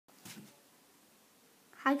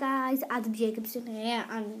Hi guys, AdamJ here,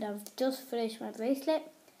 and I've just finished my bracelet,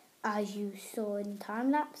 as you saw in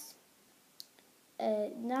time lapse.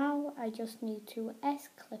 Now I just need to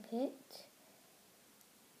S-clip it.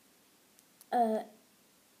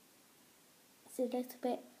 It's a little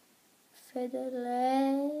bit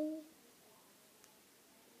fiddly.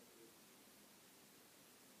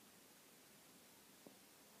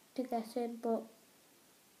 To get in, but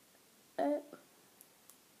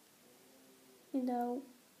you know,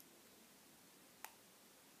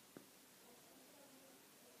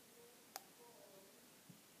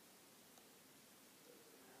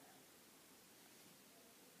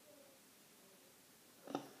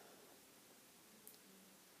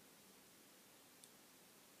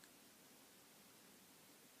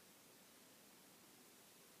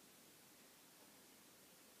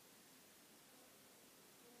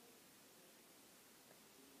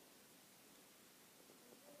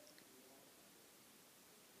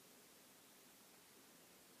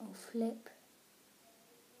 I'll flip.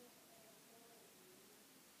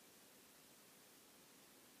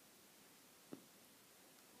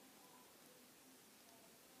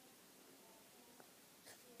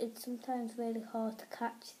 It's sometimes really hard to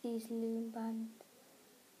catch these loom bands.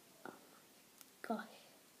 Oh my gosh.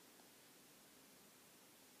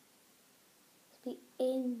 Let's be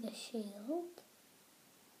in the shield.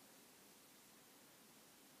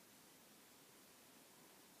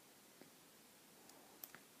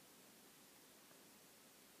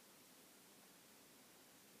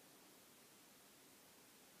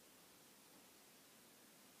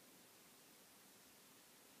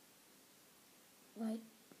 Right.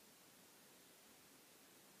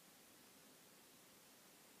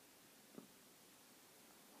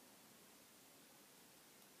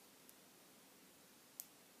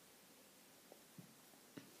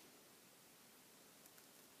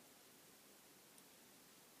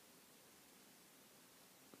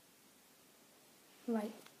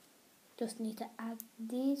 Right. Just need to add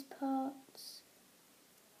these parts.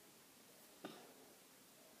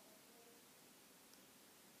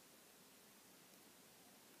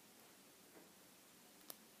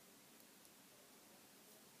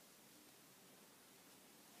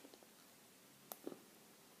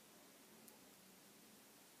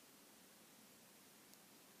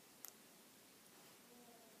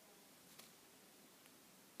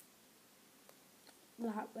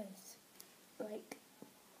 That was like,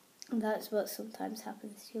 that's what sometimes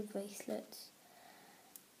happens to your bracelets.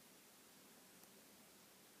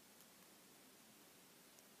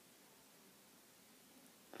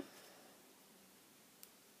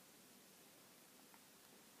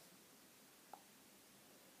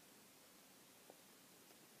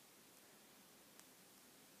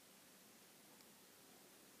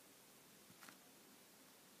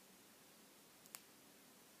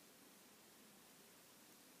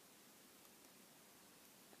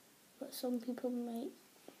 But some people might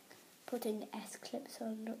putting S-clips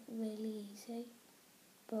on look really easy,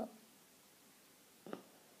 but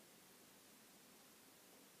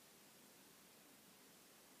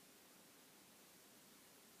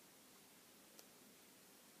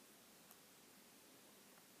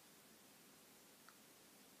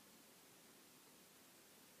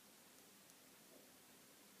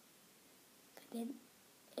in.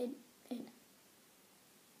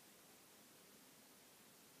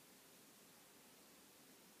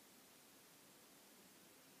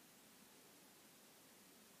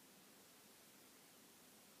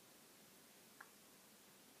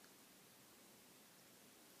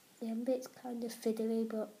 The end bit's kind of fiddly,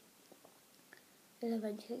 but we'll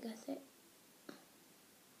eventually get it.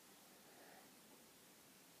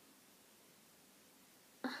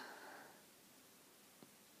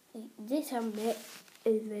 This end bit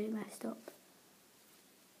is really messed up,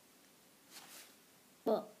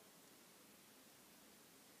 but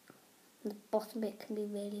the bottom bit can be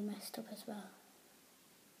really messed up as well.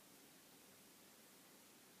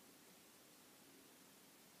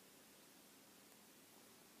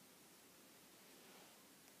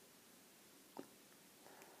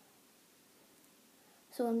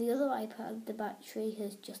 So on the other iPad, the battery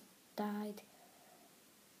has just died.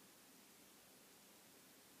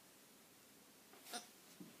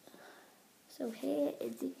 So here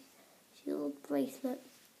is the shield bracelet.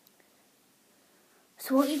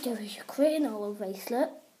 So what you do is you create a normal bracelet,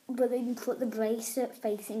 but then you put the bracelet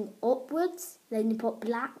facing upwards, then you put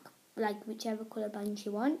black, like whichever colour bands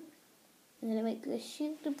you want, and then it makes a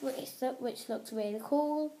shield bracelet which looks really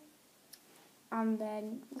cool, and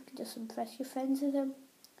then you can just impress your friends with them,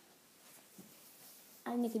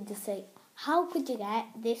 and you can just say, how could you get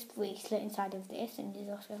this bracelet inside of this? And he's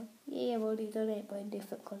also, yeah, I've already done it, but in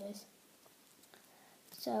different colours.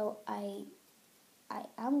 So I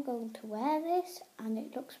am going to wear this, and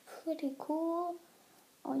it looks pretty cool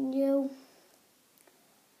on you.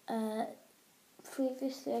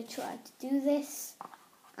 Previously I tried to do this,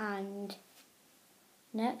 and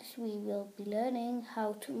next we will be learning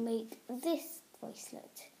how to make this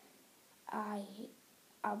bracelet.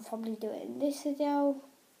 I'll probably do it in this video,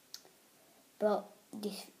 but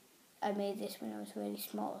I made this when I was really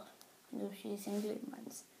small and I was using Loom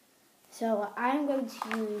bands. So I'm going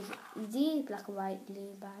to use these black and white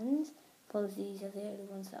Loom bands, because these are the only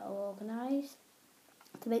ones that are organised,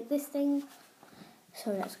 to make this thing.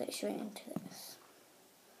 So let's get straight into this.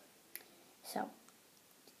 So,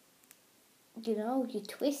 you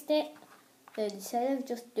twist it, and instead of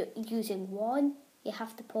just using one, you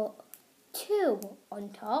have to put two on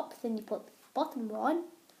top, then you put the bottom one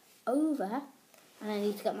over, and I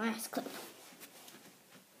need to get my S-clip.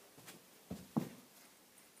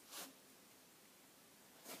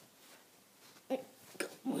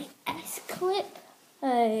 My S-clip,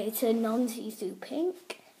 it's a non-see-through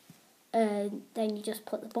pink, and then you just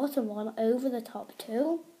put the bottom one over the top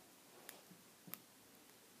two.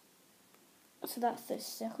 So that's the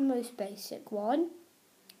second most basic one.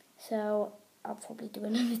 So I'll probably do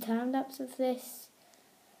another time lapse of this,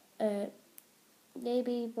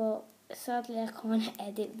 maybe, but sadly I can't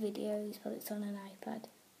edit videos while it's on an iPad.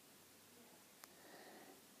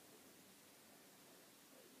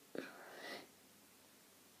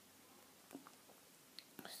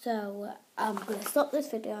 So I'm going to stop this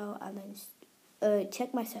video and then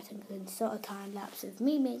check my settings and start a time lapse of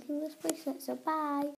me making this bracelet. So bye!